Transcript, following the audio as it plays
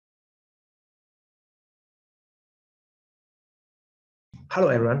Hello,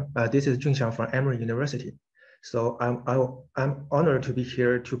 everyone. This is Junxiang from Emory University. So I'm honored to be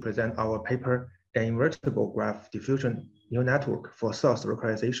here to present our paper, an invertible graph diffusion neural network for source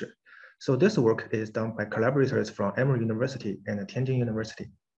localization. So this work is done by collaborators from Emory University and Tianjin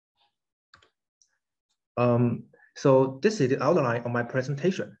University. So this is the outline of my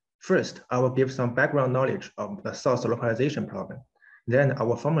presentation. First, I will give some background knowledge of the source localization problem. Then I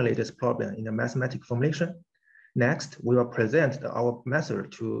will formulate this problem in a mathematical formulation. Next, we will present our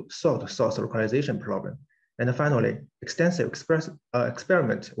method to solve the source localization problem. And finally, extensive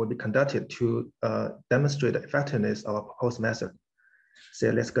experiment will be conducted to demonstrate the effectiveness of our proposed method. So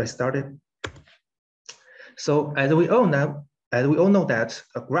let's get started. So as we all know that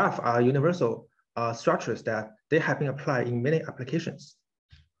a graph are universal structures that they have been applied in many applications.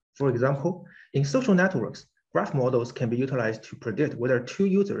 For example, in social networks, graph models can be utilized to predict whether two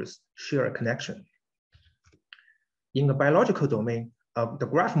users share a connection. In the biological domain, the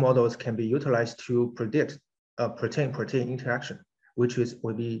graph models can be utilized to predict protein-protein interaction, which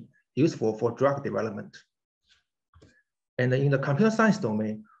will be useful for drug development. And in the computer science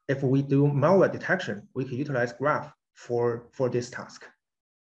domain, if we do malware detection, we can utilize graph for this task.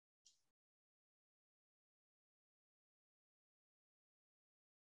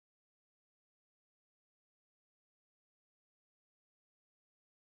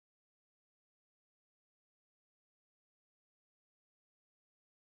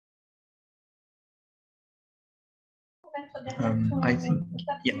 I think,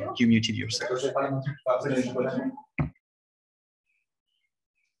 yeah, you muted yourself.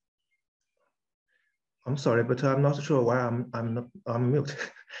 I'm sorry, but I'm not sure why I'm mute.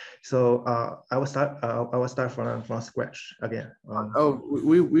 So I will start from scratch again.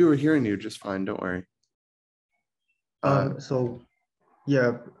 We were hearing you just fine. Don't worry. So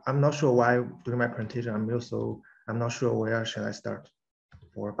yeah, I'm not sure why during my presentation I'm mute. So I'm not sure where should I start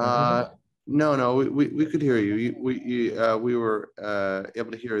for presentation. No, we could hear you. We were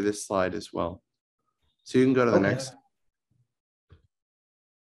able to hear this slide as well. So you can go to the next.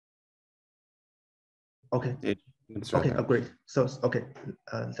 Okay. Yeah, okay, great. So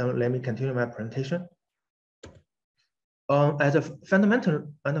let me continue my presentation. As a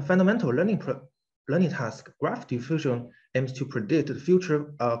fundamental learning task, graph diffusion aims to predict the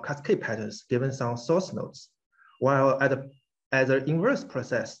future cascade patterns given some source nodes, while as an inverse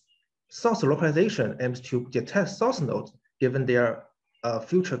process, source localization aims to detect source nodes given their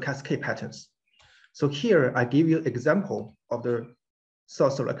future cascade patterns. So here I give you an example of the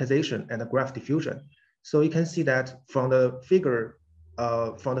source localization and the graph diffusion. So you can see that from the figure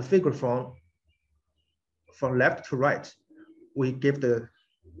from left to right, we give the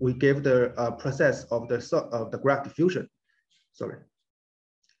process of the graph diffusion. Sorry.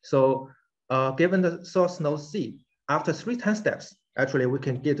 So given the source node C, after 3 time steps, actually we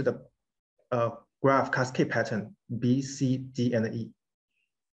can get the graph cascade pattern B, C, D, and E.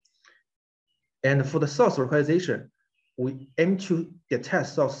 And for the source localization, we aim to detect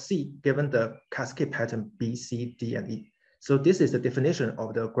source C given the cascade pattern B, C, D, and E. So this is the definition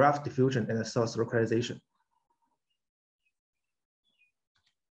of the graph diffusion and the source localization.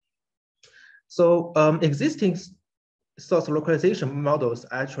 So existing source localization models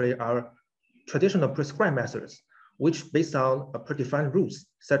actually are traditional prescribed methods, which based on predefined rules,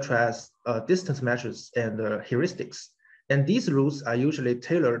 such as distance measures and heuristics. And these rules are usually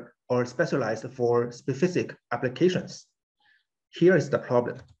tailored or specialized for specific applications. Here is the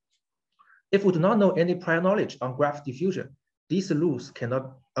problem. If we do not know any prior knowledge on graph diffusion, these rules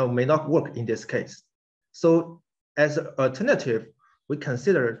may not work in this case. So as an alternative, we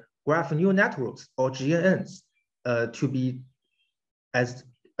consider graph neural networks or GNNs to be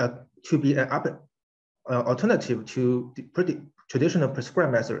an alternative to the traditional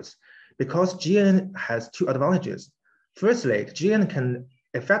prescribed methods, because GNN has 2 advantages. Firstly, GNN can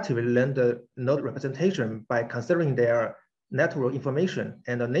effectively learn the node representation by considering their network information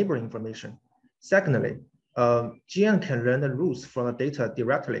and the neighboring information. Secondly, GNN can learn the rules from the data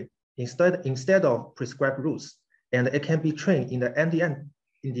directly instead of prescribed rules, and it can be trained in the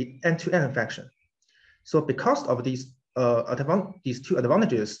end-to-end fashion. So because of these 2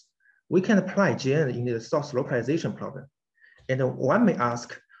 advantages, we can apply GNN in the source localization problem. And one may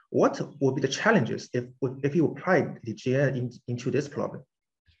ask, what would be the challenges if you apply the GNN into this problem?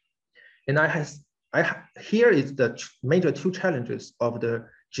 And here is the major 2 challenges of the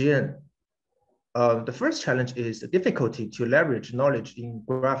GNN. The first challenge is the difficulty to leverage knowledge in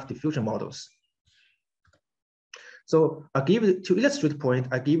graph diffusion models. So to illustrate the point,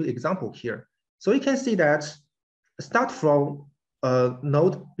 I give an example here. So you can see that start from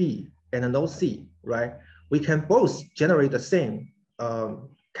node B and node C, right? We can both generate the same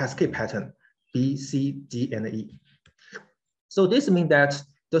cascade pattern B, C, D, and E. So this means that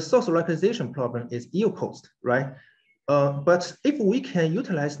the source localization problem is ill-posed, right? But if we can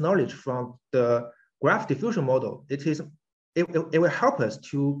utilize knowledge from the graph diffusion model, it will help us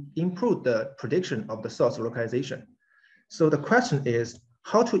to improve the prediction of the source localization. So the question is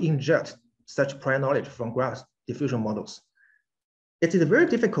how to inject such prior knowledge from graph diffusion models. It is very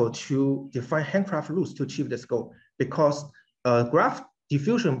difficult to define handcraft rules to achieve this goal because graph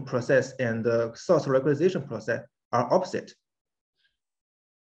diffusion process and the source localization process are opposite.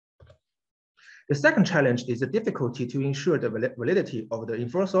 The second challenge is the difficulty to ensure the validity of the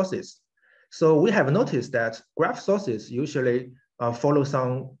inference sources. So we have noticed that graph sources usually follow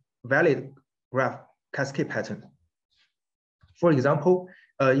some valid graph cascade pattern. For example,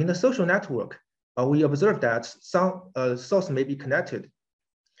 in the social network, we observe that some source may be connected,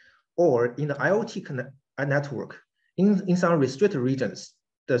 or in the IoT network, in some restricted regions,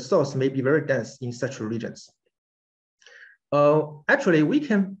 the source may be very dense in such regions. Actually, we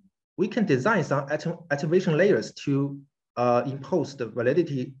can design some activation layers to impose the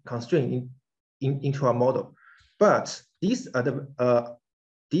validity constraint into our model. But these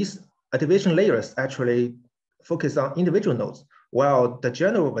activation layers actually focus on individual nodes, while the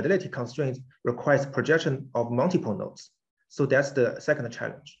general validity constraint requires projection of multiple nodes. So that's the second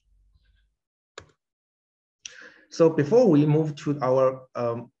challenge. So before we move to our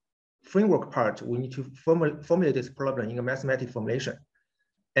framework part, we need to formulate this problem in a mathematical formulation.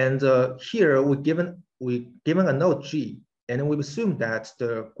 And here we're given a node G, and we assume that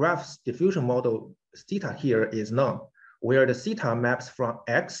the graph's diffusion model theta here is none, where the theta maps from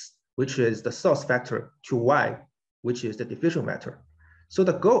X, which is the source vector, to Y, which is the diffusion vector. So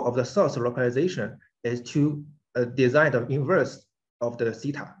the goal of the source localization is to design the inverse of the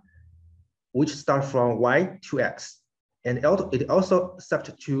theta, which starts from Y to X. And it also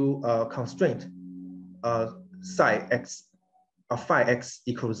subject to constraint psi X, phi X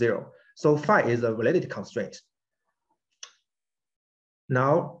equals 0. So phi is a validity constraint.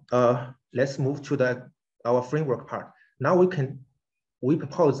 Now let's move to our framework part. Now we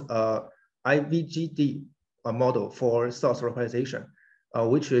propose a IVGD model for source localization,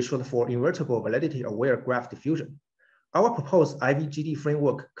 which is short for invertible validity aware graph diffusion. Our proposed IVGD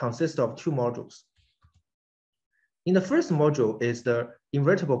framework consists of two modules. In the first module is the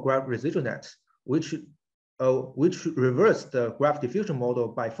invertible graph residual net, which reverses the graph diffusion model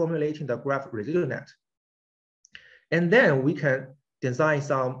by formulating the graph residual net. And then we can design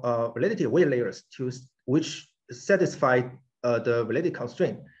some validity aware layers which satisfy the validity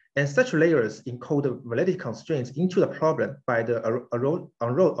constraint. And such layers encode the validity constraints into the problem by the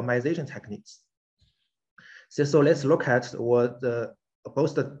unroll optimization techniques. So let's look at both the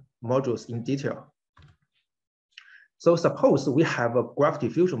modules in detail. So suppose we have a graph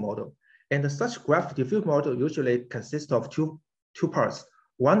diffusion model, and such graph diffusion model usually consists of two parts.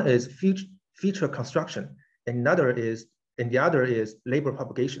 One is feature construction, and the other is label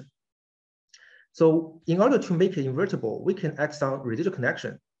propagation. So in order to make it invertible, we can add some residual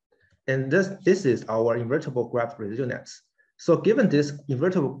connection. And this is our invertible graph residual nets. So given this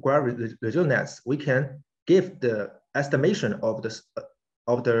invertible graph residual nets, we can give the estimation of the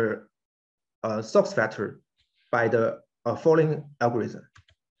source vector by the following algorithm.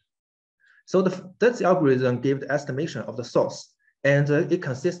 So this algorithm gives the estimation of the source, and it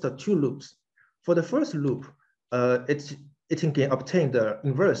consists of two loops. For the first loop, it can obtain the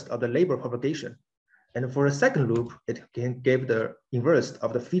inverse of the label propagation. And for the second loop, it can give the inverse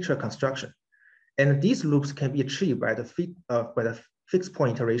of the feature construction. And these loops can be achieved by the fixed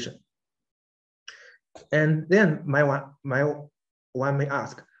point iteration. And then one may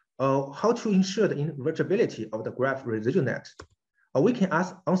ask, how to ensure the invertibility of the graph residual net? We can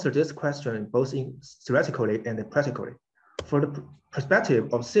answer this question both theoretically and practically. For the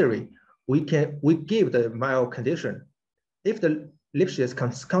perspective of theory, we give the mild condition. If the Lipschitz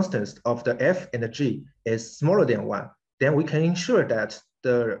constants of the f and the g is smaller than 1, then we can ensure that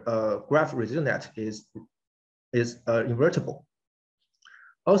the graph residual net is invertible.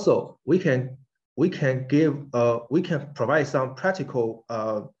 Also, we can provide some practical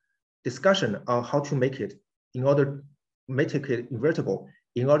discussion on how to make it invertible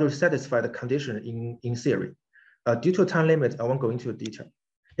in order to satisfy the condition in theory. Due to time limit, I won't go into detail.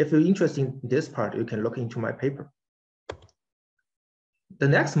 If you're interested in this part, you can look into my paper. The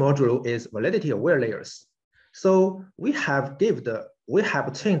next module is validity aware layers. So we have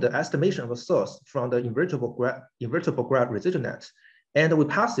obtained the estimation of a source from the invertible graph residual net, and we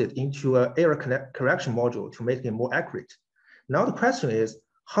pass it into an error correction module to make it more accurate. Now the question is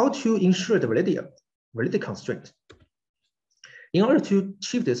how to ensure the validity constraint. In order to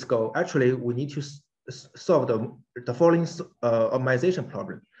achieve this goal, actually, we need to solve the following optimization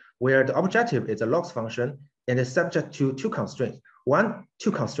problem, where the objective is a loss function and is subject to two constraints.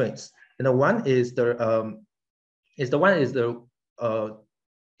 Two constraints, and the one is the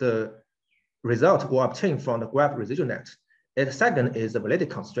result we obtain from the graph residual net. And the second is the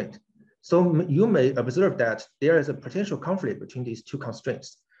validity constraint. So you may observe that there is a potential conflict between these two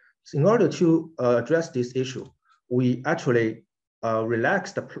constraints. So in order to address this issue, we actually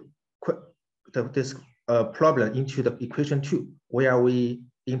relax this problem into the equation 2, where we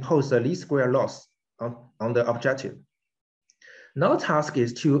impose the least square loss on the objective. Now the task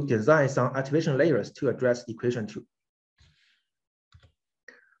is to design some activation layers to address equation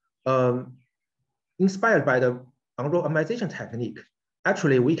 2. Inspired by the unroll optimization technique,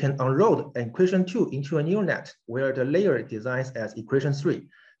 actually we can unroll equation 2 into a neural net where the layer designs as equation 3.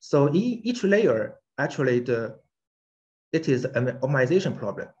 So each layer, actually it is an optimization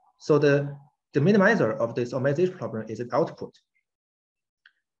problem. So the minimizer of this optimization problem is an output.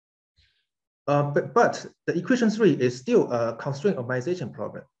 But the equation 3 is still a constraint optimization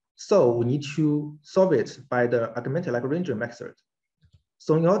problem. So we need to solve it by the augmented Lagrangian method.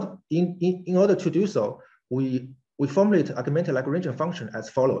 So in order to do so, we formulate augmented Lagrangian function as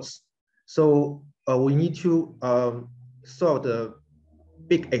follows. So we need to solve the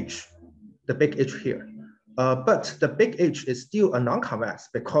big H here. But the big H is still a non-convex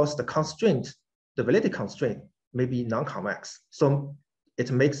because the constraint, the validity constraint, may be non-convex. So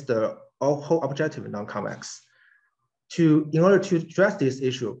it makes the whole objective non-convex. In order to address this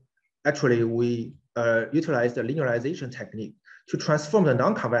issue, actually we utilize the linearization technique to transform the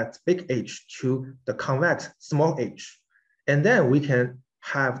non-convex big H to the convex small h. And then we can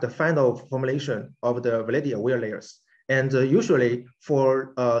have the final formulation of the validity aware layers. And usually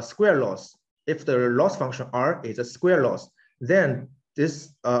for square loss, if the loss function R is a square loss, then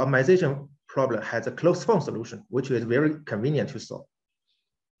this optimization problem has a closed form solution, which is very convenient to solve.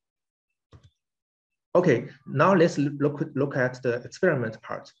 Okay, now let's look at the experiment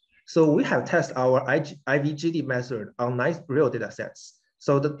part. So we have tested our IVGD method on 9 real data sets.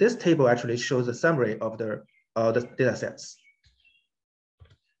 So this table actually shows a summary of the data sets.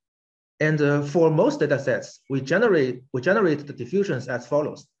 And for most data sets, we generate the diffusions as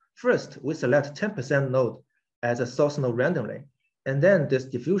follows. First, we select 10% node as a source node randomly. And then this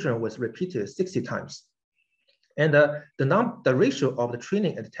diffusion was repeated 60 times. And the ratio of the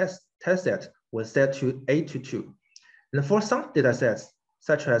training and test set was set to 8:2. And for some data sets,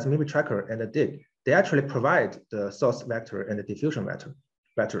 such as Mimi Tracker and the DIG, they actually provide the source vector and the diffusion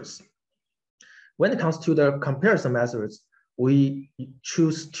vectors. When it comes to the comparison methods, we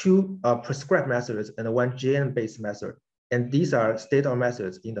choose 2 prescribed methods and 1 GN-based method. And these are state-of-the-art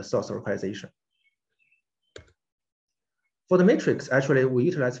methods in the source localization. For the matrix, actually, we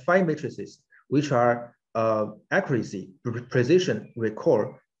utilize 5 matrices, which are accuracy, precision,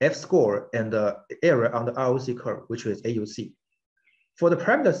 recall, F-score, and the area on the ROC curve, which is AUC. For the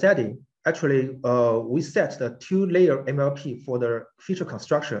parameter setting, actually, we set the 2-layer MLP for the feature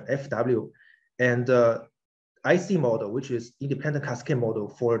construction, FW, and the IC model, which is independent cascade model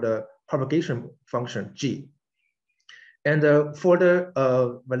for the propagation function, G. And for the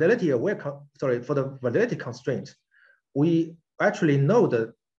validity constraint, we actually know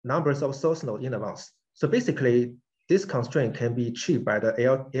the numbers of source nodes in advance. So basically, this constraint can be achieved by the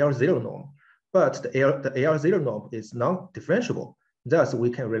AL0 norm, but the AL0 norm is non-differentiable. Thus, we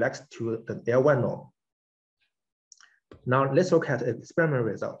can relax to the L1 norm. Now, let's look at experiment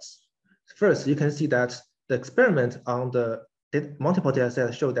results. First, you can see that the experiment on the multiple data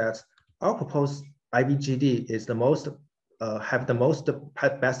sets show that our proposed IVGD is the most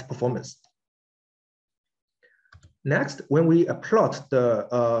best performance. Next, when we plot the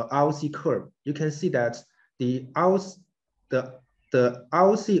ROC curve, you can see that the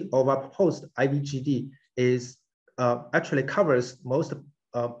ROC of our proposed IVGD is actually covers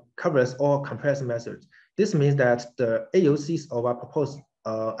all comparison methods. This means that the AUCs of our proposed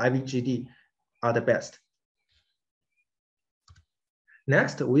IVGD are the best.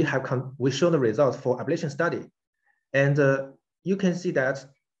 Next, we show the results for ablation study. And you can see that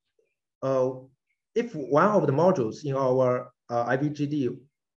if one of the modules in our IVGD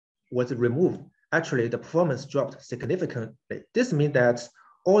was removed, actually the performance dropped significantly. This means that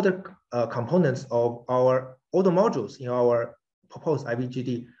all the components of all the modules in our proposed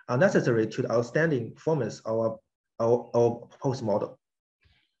IVGD are necessary to the outstanding performance of our proposed model.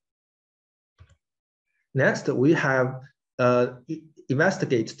 Next, we have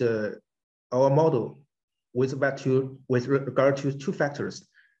investigate our model with regard to 2 factors,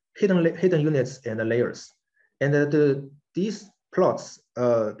 hidden units and layers. And these plots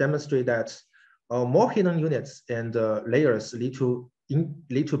demonstrate that more hidden units and layers lead to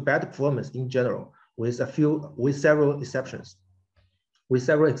bad performance in general, with several exceptions.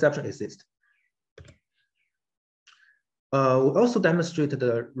 Exist. We also demonstrated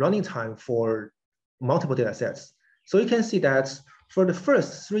the running time for multiple data sets. So you can see that for the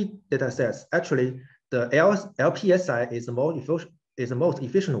first 3 data sets, actually the LPSI is the most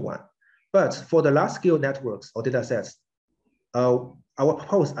efficient one. But for the large scale networks or data sets, our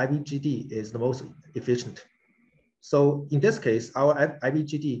proposed IBGD is the most efficient. So in this case, our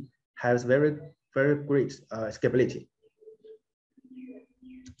IBGD has very great scalability.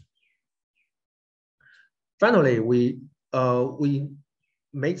 Finally, we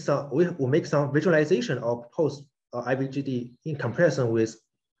make some visualization of proposed IBGD in comparison with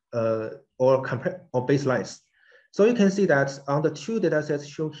or baselines. So you can see that on the 2 data sets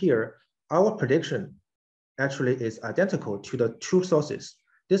shown here, our prediction actually is identical to the 2 sources.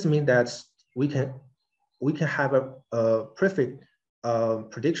 This means that we can have a perfect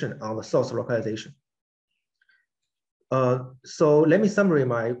prediction on the source localization. So let me summarize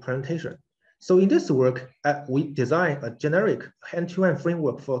my presentation. So in this work, we designed a generic end-to-end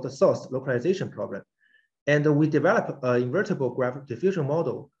framework for the source localization problem. And we developed an invertible graph diffusion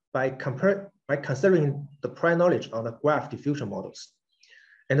model by considering the prior knowledge on the graph diffusion models.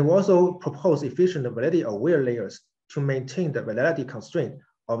 And we also propose efficient validity-aware layers to maintain the validity constraint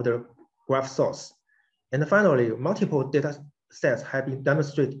of the graph source. And finally, multiple data sets have been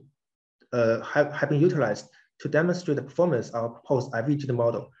demonstrated, have been utilized to demonstrate the performance of proposed IBGD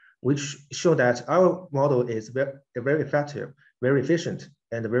model, which show that our model is very effective, very efficient,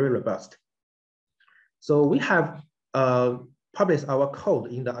 and very robust. So we have published our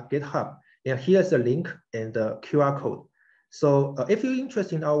code in the GitHub, and here's the link and the QR code. So if you're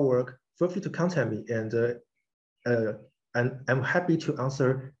interested in our work, feel free to contact me, and I'm happy to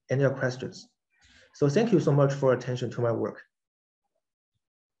answer any of your questions. So thank you so much for attention to my work.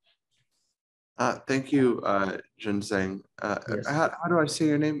 Thank you, Junxiang. Yes. How do I say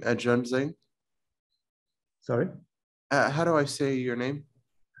your name? Junxiang? Sorry? How do I say your name?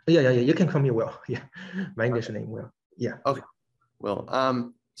 Yeah. You can call me Will. Yeah, my English name Will. Yeah. Okay. Well,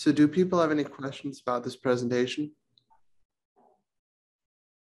 so do people have any questions about this presentation?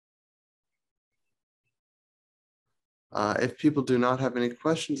 If people do not have any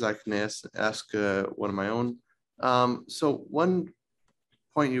questions, I can ask one of my own. So one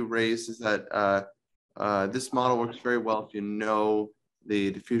point you raised is that this model works very well if you know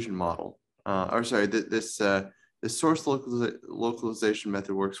the diffusion model. Or sorry, this source localization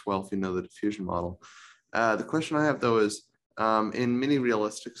method works well if you know the diffusion model. The question I have though is, in many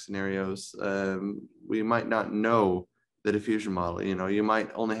realistic scenarios, we might not know the diffusion model. You know, you might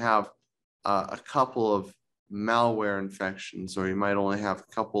only have a couple of malware infections, or you might only have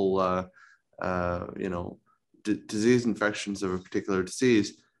a couple, you know, disease infections of a particular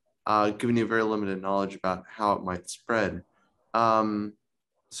disease, giving you very limited knowledge about how it might spread.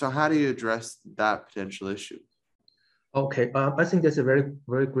 So how do you address that potential issue? Okay, I think that's a very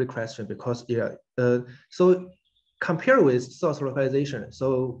great question, because so compared with source localization,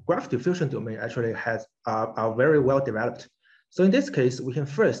 so graph diffusion domain actually are very well developed. So in this case, we can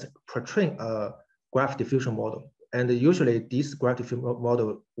first pre-train a graph diffusion model, and usually this graph diffusion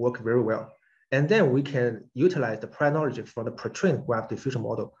model work very well. And then we can utilize the prior knowledge from the pre-trained graph diffusion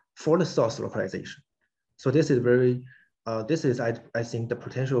model for the source localization. So this is I think the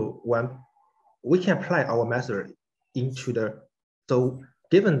potential one. We can apply our method into so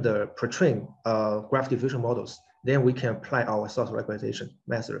given the pre-trained graph diffusion models, then we can apply our source localization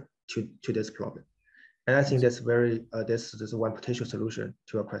method to this problem. And I think that's this is one potential solution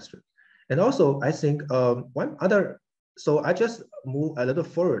to your question. And also, I think one other, so I just move a little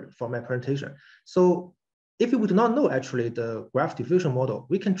forward for my presentation. So if we do not know actually the graph diffusion model,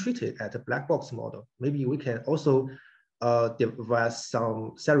 we can treat it as a black box model. Maybe we can also devise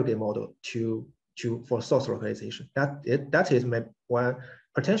some surrogate model for source localization. That is one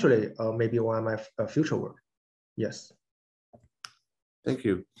potentially maybe one of my future work. Yes. Thank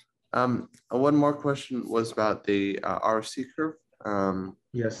you. One more question was about the RC curve.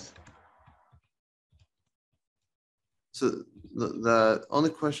 Yes. So the only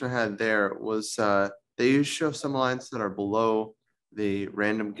question I had there was they show some lines that are below the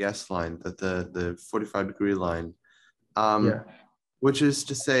random guess line, that the 45-degree line, which is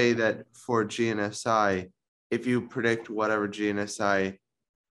to say that for GNSI, if you predict whatever GNSI,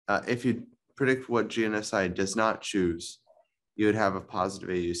 if you predict what GNSI does not choose, you would have a positive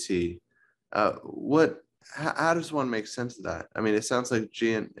AUC. How does one make sense of that? I mean, it sounds like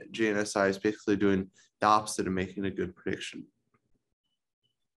GNSI is basically doing the opposite of making a good prediction.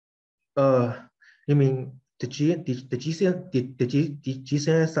 You mean the GCSI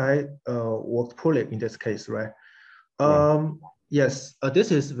worked poorly in this case, right? Yes,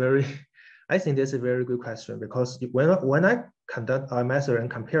 this is very, I think this is a very good question, because when I conduct a method and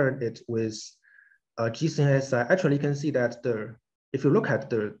compare it with GCSI, actually you can see that if you look at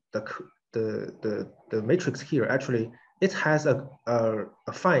the matrix here, actually it has a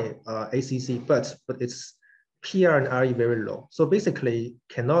fine ACC, but its PR and RE very low. So basically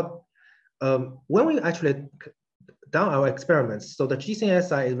cannot, when we actually done our experiments, so the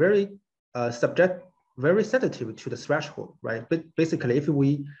GCSI is very very sensitive to the threshold, right? But basically, if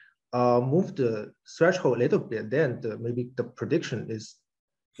we move the threshold a little bit, then maybe the prediction is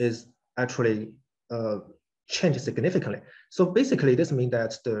actually changed significantly. So basically, this means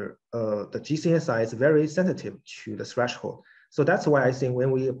that the GCSI is very sensitive to the threshold. So that's why I think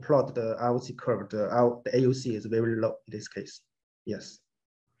when we plot the ROC curve, the AUC is very low in this case. Yes.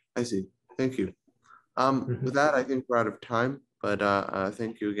 I see. Thank you. With that, I think we're out of time, but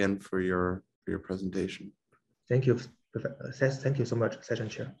thank you again for your presentation. Thank you. Thank you so much, Session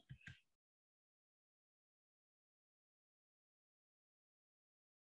Chair.